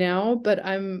by now, but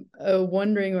I'm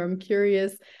wondering, or I'm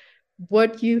curious,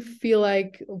 what you feel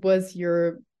like was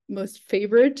your most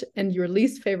favorite and your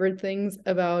least favorite things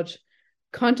about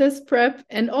contest prep,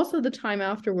 and also the time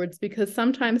afterwards, because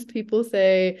sometimes people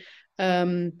say,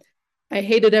 I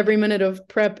hated every minute of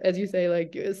prep, as you say,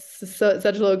 like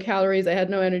such low calories. I had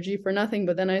no energy for nothing,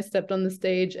 but then I stepped on the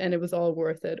stage and it was all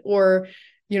worth it. Or,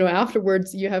 you know,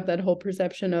 afterwards you have that whole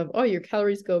perception of, oh, your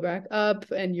calories go back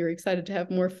up and you're excited to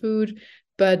have more food,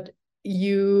 but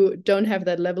you don't have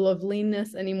that level of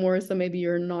leanness anymore. So maybe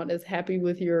you're not as happy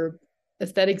with your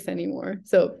aesthetics anymore.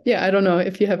 So yeah, I don't know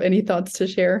if you have any thoughts to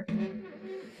share.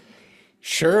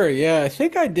 Sure. Yeah. I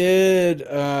think I did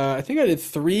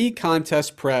 3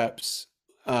 contest preps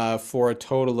for a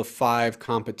total of 5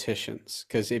 competitions.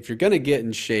 Because if you're going to get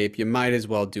in shape, you might as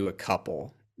well do a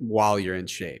couple while you're in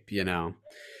shape, you know?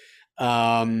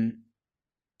 Um,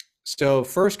 so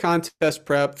first contest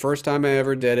prep, first time I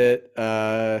ever did it.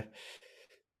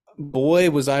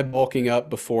 Boy, was I bulking up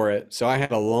before it. So I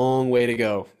had a long way to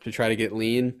go to try to get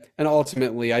lean. And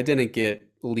ultimately, I didn't get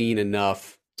lean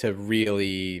enough to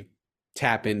really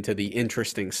tap into the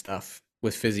interesting stuff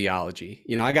with physiology.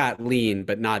 You know, I got lean,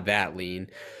 but not that lean.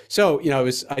 So, you know,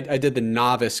 I did the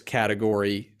novice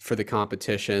category for the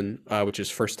competition, which is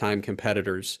first time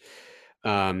competitors.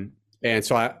 And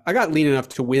so I got lean enough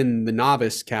to win the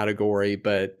novice category,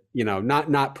 but, you know,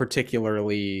 not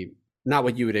particularly, not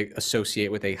what you would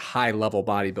associate with a high level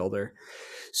bodybuilder.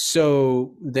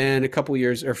 So then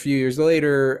a few years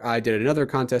later, I did another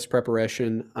contest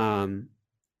preparation,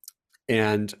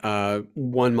 and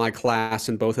won my class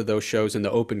in both of those shows in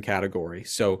the open category.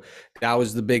 So that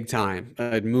was the big time.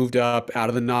 I'd moved up out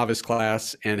of the novice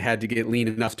class and had to get lean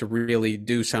enough to really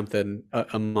do something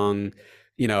among,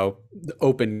 the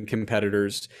open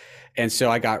competitors. And so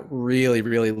I got really,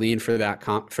 really lean for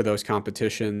for those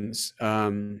competitions.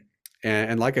 And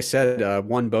like I said,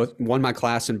 won my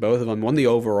class in both of them, won the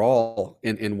overall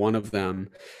in one of them.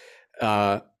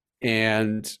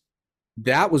 And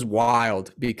that was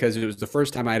wild because it was the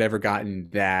first time I'd ever gotten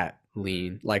that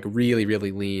lean, like really,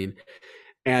 really lean.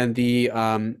 And the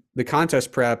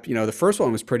contest prep, the first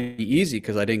one was pretty easy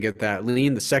because I didn't get that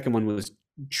lean. The second one was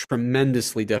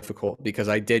tremendously difficult because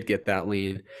I did get that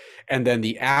lean. And then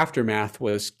the aftermath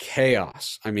was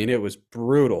chaos. I mean, it was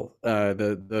brutal.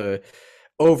 The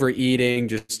overeating,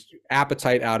 just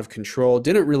appetite out of control,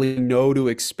 didn't really know to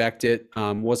expect it,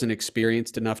 wasn't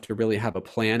experienced enough to really have a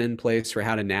plan in place for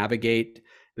how to navigate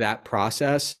that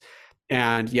process.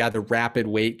 And yeah, the rapid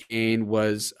weight gain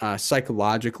was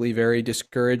psychologically very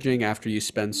discouraging after you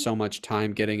spend so much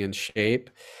time getting in shape.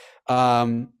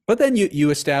 But then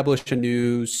you establish a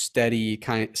new steady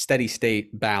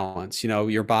state balance.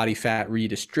 Your body fat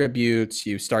redistributes.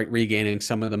 You start regaining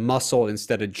some of the muscle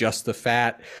instead of just the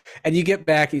fat, and you get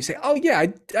back and you say, "Oh yeah,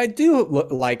 I do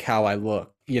look like how I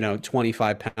look."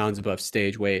 25 pounds above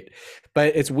stage weight.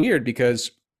 But it's weird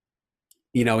because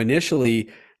initially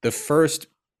the first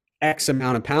X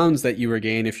amount of pounds that you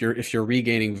regain, if you're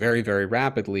regaining very, very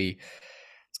rapidly,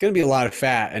 it's going to be a lot of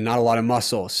fat and not a lot of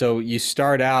muscle. So you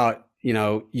start out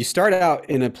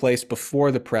in a place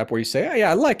before the prep where you say, "Oh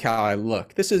yeah, I like how I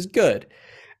look. This is good."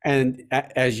 And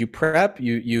as you prep,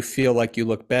 you feel like you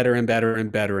look better and better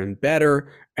and better and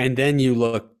better, and then you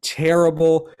look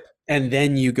terrible, and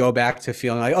then you go back to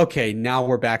feeling like, okay, now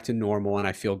we're back to normal and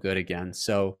I feel good again.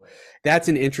 So that's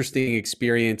an interesting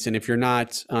experience. And if you're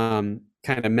not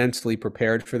kind of mentally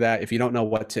prepared for that, if you don't know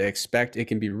what to expect, it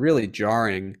can be really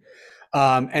jarring.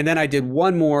 And then I did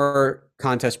one more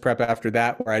contest prep after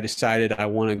that where I decided I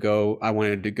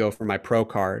wanted to go for my pro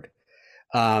card.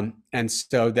 And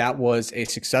so that was a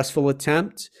successful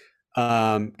attempt.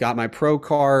 Got my pro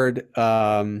card,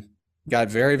 got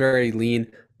very, very lean,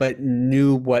 but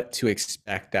knew what to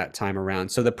expect that time around.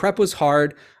 So the prep was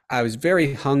hard. I was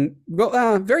very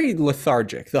very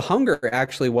lethargic. The hunger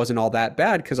actually wasn't all that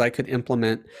bad because I could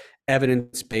implement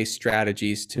evidence-based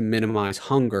strategies to minimize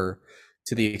hunger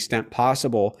to the extent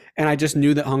possible. And I just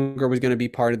knew that hunger was going to be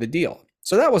part of the deal.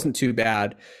 So that wasn't too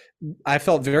bad. I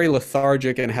felt very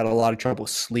lethargic and had a lot of trouble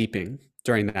sleeping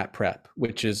during that prep,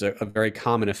 which is a very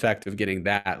common effect of getting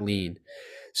that lean.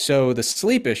 So the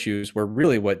sleep issues were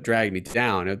really what dragged me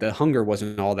down. The hunger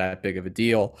wasn't all that big of a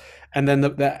deal. And then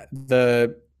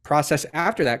the process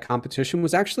after that competition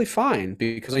was actually fine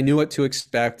because I knew what to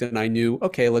expect and I knew,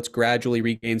 okay, let's gradually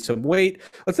regain some weight.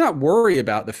 Let's not worry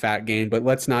about the fat gain, but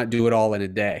let's not do it all in a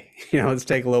day. Let's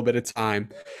take a little bit of time.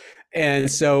 And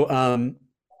so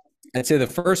I'd say the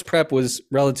first prep was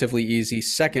relatively easy.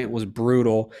 Second was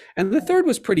brutal. And the third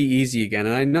was pretty easy again.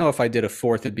 And I know if I did a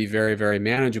fourth, it'd be very, very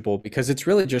manageable because it's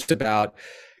really just about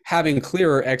having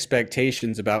clearer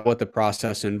expectations about what the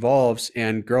process involves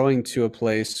and growing to a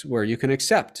place where you can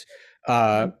accept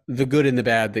the good and the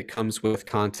bad that comes with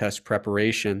contest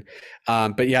preparation.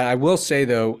 But yeah, I will say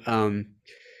though,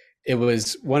 it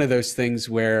was one of those things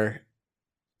where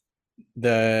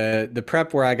the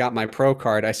prep where I got my pro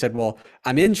card, I said, well,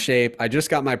 I'm in shape. I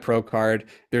just got my pro card.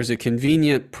 There's a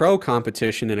convenient pro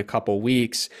competition in a couple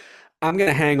weeks. I'm going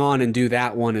to hang on and do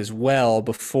that one as well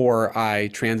before I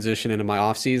transition into my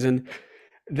off season.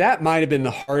 That might have been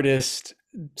the hardest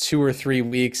 2 or 3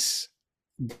 weeks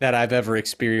that I've ever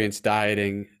experienced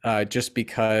dieting, just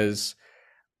because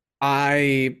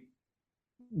I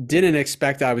didn't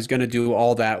expect I was going to do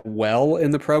all that well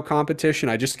in the pro competition.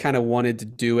 I just kind of wanted to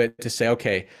do it to say,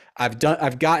 okay, I've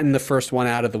gotten the first one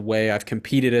out of the way. I've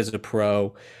competed as a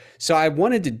pro. So I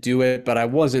wanted to do it, but I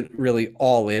wasn't really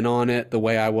all in on it the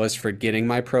way I was for getting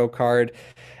my pro card.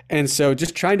 And so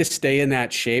just trying to stay in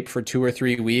that shape for 2 or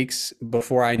 3 weeks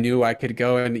before I knew I could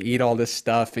go and eat all this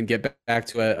stuff and get back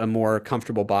to a more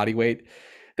comfortable body weight.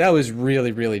 That was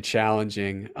really, really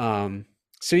challenging.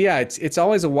 So yeah, it's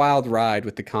always a wild ride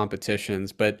with the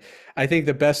competitions, but I think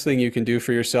the best thing you can do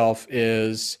for yourself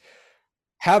is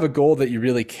have a goal that you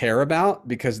really care about,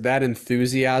 because that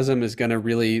enthusiasm is going to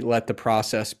really let the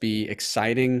process be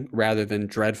exciting rather than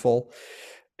dreadful.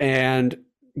 And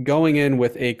going in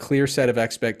with a clear set of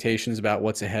expectations about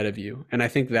what's ahead of you. And I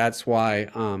think that's why,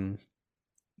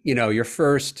 your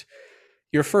first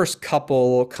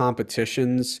couple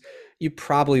competitions, you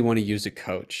probably want to use a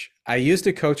coach. I used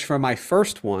a coach for my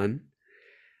first one,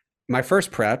 my first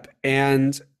prep,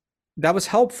 and that was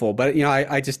helpful. But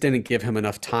I just didn't give him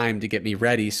enough time to get me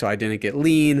ready, so I didn't get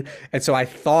lean. And so I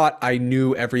thought I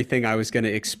knew everything I was going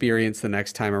to experience the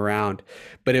next time around.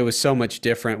 But it was so much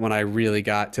different when I really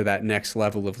got to that next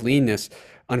level of leanness.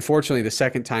 Unfortunately, the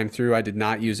second time through, I did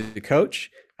not use a coach.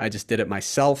 I just did it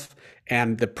myself.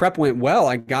 And the prep went well.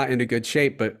 I got into good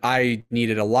shape, but I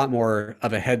needed a lot more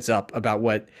of a heads up about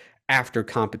what after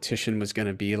competition was going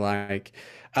to be like.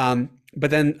 But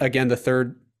then again, the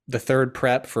third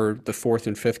prep for the fourth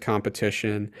and fifth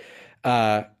competition,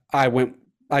 uh,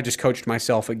 I just coached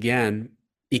myself again,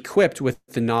 equipped with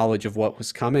the knowledge of what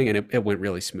was coming, and it went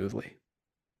really smoothly.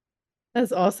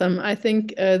 That's awesome. I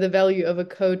think the value of a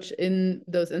coach in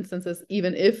those instances,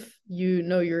 even if you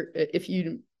know if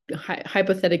you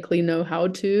hypothetically know how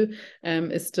to,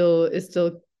 is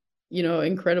still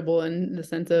incredible in the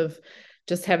sense of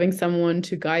just having someone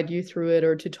to guide you through it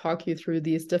or to talk you through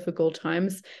these difficult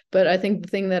times. But I think the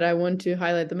thing that I want to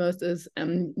highlight the most is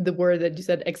the word that you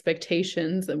said,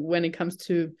 expectations, when it comes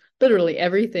to literally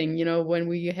everything. When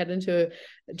we head into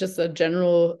just a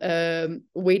general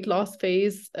weight loss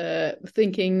phase,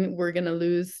 thinking we're going to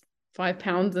lose 5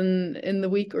 pounds in the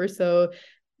week or so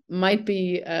might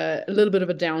be a little bit of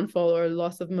a downfall or a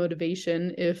loss of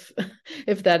motivation if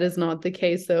if that is not the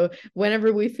case. So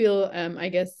whenever we feel I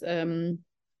guess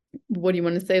what do you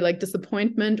want to say, like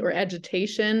disappointment or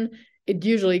agitation, it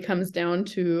usually comes down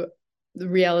to the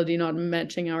reality not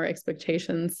matching our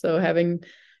expectations. So having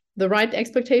the right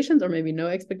expectations, or maybe no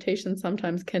expectations,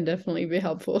 sometimes can definitely be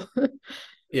helpful.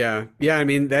 Yeah. Yeah. I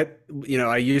mean,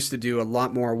 I used to do a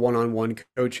lot more one-on-one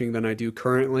coaching than I do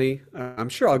currently. I'm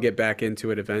sure I'll get back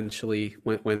into it eventually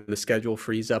when the schedule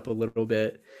frees up a little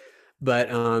bit. But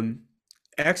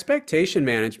expectation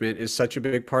management is such a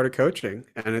big part of coaching,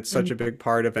 and it's such a big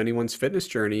part of anyone's fitness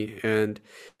journey. And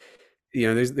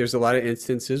there's a lot of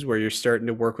instances where you're starting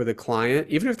to work with a client,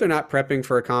 even if they're not prepping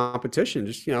for a competition,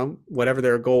 just whatever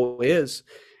their goal is,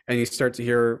 and you start to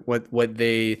hear what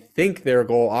they think their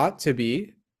goal ought to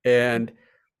be, and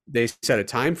they set a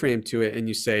time frame to it, and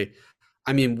you say,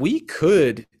 I mean, we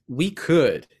could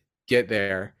get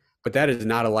there, but that is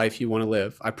not a life you want to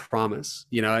live, I promise.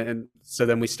 And so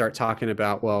then we start talking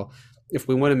about, well, if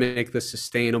we want to make this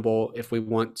sustainable, if we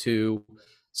want to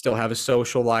still have a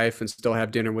social life and still have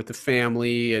dinner with the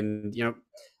family, and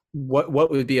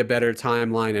what would be a better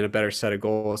timeline and a better set of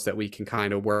goals that we can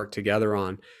kind of work together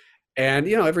on. And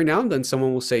every now and then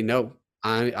someone will say, no,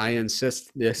 I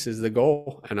insist this is the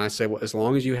goal. And I say, well, as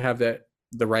long as you have the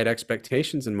right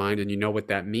expectations in mind and you know what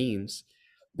that means,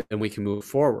 then we can move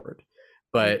forward.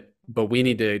 But we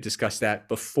need to discuss that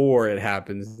before it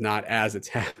happens, not as it's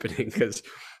happening. Because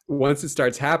once it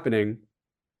starts happening,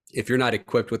 if you're not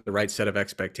equipped with the right set of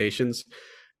expectations,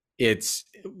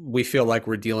 we feel like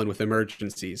we're dealing with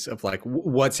emergencies of like,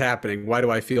 what's happening? Why do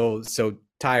I feel so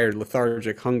tired,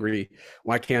 lethargic, hungry?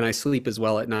 Why can't I sleep as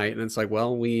well at night? And it's like,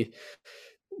 well, we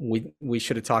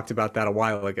should have talked about that a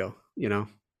while ago,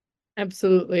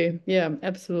 Absolutely. Yeah,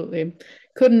 absolutely.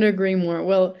 Couldn't agree more.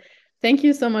 Well, thank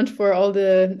you so much for all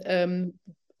the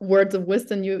words of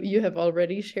wisdom you have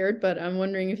already shared, but I'm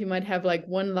wondering if you might have like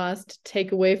one last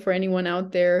takeaway for anyone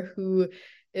out there who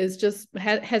is just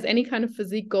has any kind of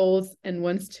physique goals and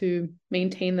wants to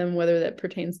maintain them, whether that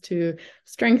pertains to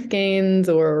strength gains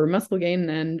or muscle gain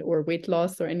and or weight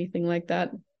loss or anything like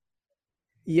that.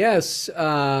 Yes.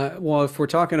 Well, if we're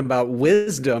talking about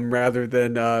wisdom rather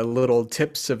than little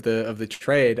tips of the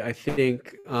trade, I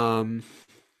think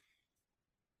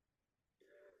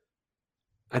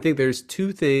there's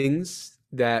two things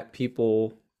that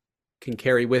people can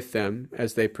carry with them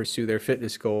as they pursue their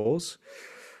fitness goals.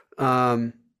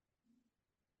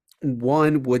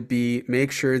 One would be,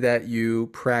 make sure that you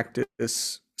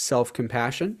practice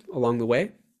self-compassion along the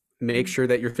way. Make sure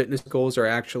that your fitness goals are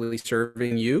actually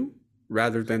serving you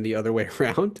rather than the other way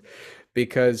around.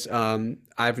 Because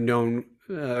I've known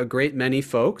a great many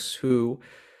folks who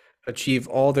achieve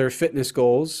all their fitness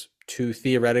goals to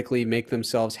theoretically make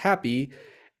themselves happy,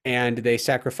 and they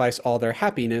sacrifice all their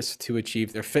happiness to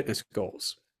achieve their fitness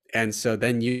goals. And so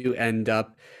then you end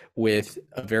up with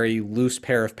a very loose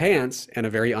pair of pants and a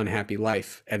very unhappy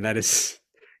life. And that is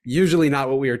usually not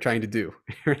what we are trying to do,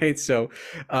 right? So,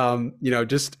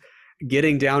 just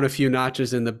getting down a few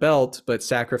notches in the belt, but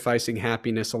sacrificing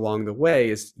happiness along the way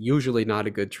is usually not a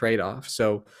good trade-off.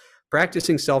 So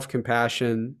practicing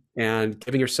self-compassion and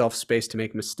giving yourself space to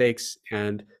make mistakes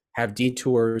and have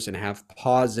detours and have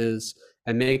pauses,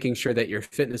 and making sure that your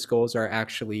fitness goals are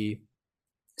actually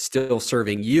still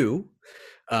serving you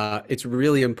it's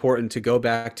really important to go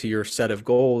back to your set of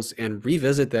goals and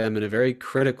revisit them in a very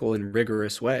critical and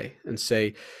rigorous way and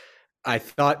say, I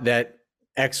thought that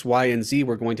X, Y, and Z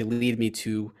were going to lead me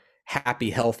to happy,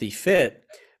 healthy, fit,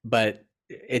 but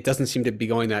it doesn't seem to be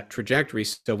going that trajectory.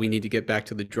 So we need to get back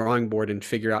to the drawing board and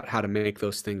figure out how to make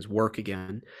those things work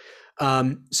again.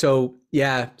 So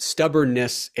yeah,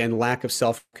 stubbornness and lack of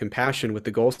self-compassion with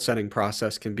the goal setting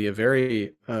process can be a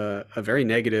very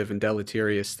negative and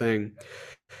deleterious thing.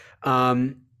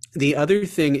 The other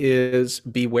thing is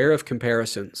beware of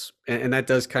comparisons, and that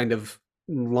does kind of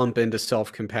lump into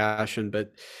self-compassion,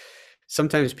 but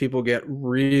sometimes people get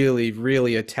really,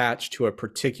 really attached to a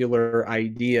particular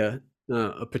idea,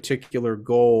 a particular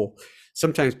goal.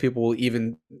 Sometimes people will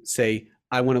even say,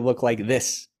 I want to look like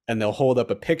this. And they'll hold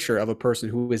up a picture of a person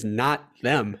who is not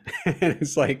them. And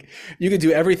it's like, you could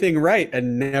do everything right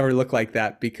and never look like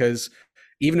that, because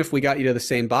even if we got you to the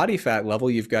same body fat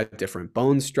level, you've got different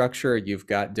bone structure, you've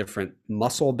got different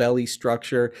muscle belly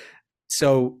structure.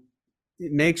 So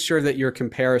make sure that your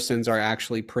comparisons are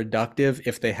actually productive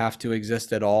if they have to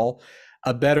exist at all.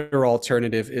 A better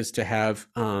alternative is to have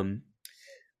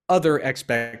other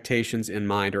expectations in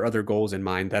mind or other goals in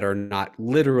mind that are not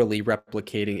literally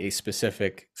replicating a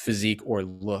specific physique or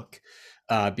look,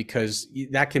 because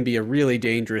that can be a really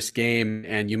dangerous game.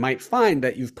 And you might find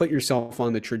that you've put yourself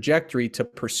on the trajectory to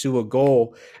pursue a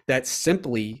goal that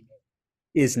simply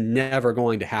is never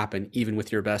going to happen, even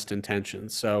with your best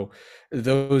intentions. So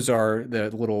those are the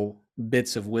little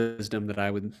bits of wisdom that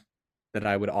I would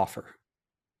offer.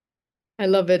 I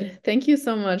love it. Thank you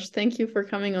so much. Thank you for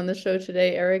coming on the show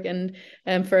today, Eric. And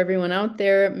for everyone out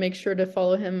there, make sure to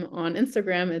follow him on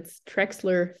Instagram. It's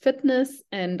TREXLER Fitness.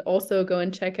 And also go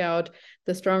and check out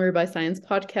the Stronger by Science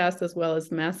podcast, as well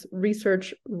as Mass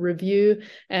Research Review,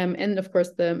 and of course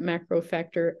the Macro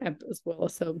Factor app as well.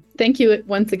 So thank you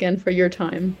once again for your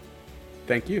time.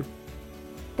 Thank you.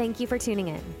 Thank you for tuning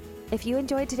in. If you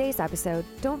enjoyed today's episode,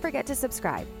 don't forget to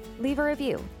subscribe, leave a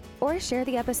review, or share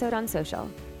the episode on social.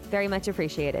 Very much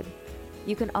appreciated.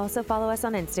 You can also follow us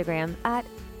on Instagram at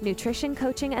Nutrition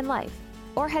Coaching and Life,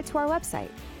 or head to our website,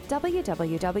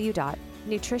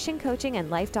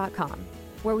 www.nutritioncoachingandlife.com,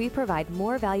 where we provide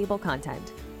more valuable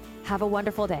content. Have a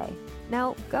wonderful day.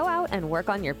 Now go out and work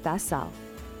on your best self.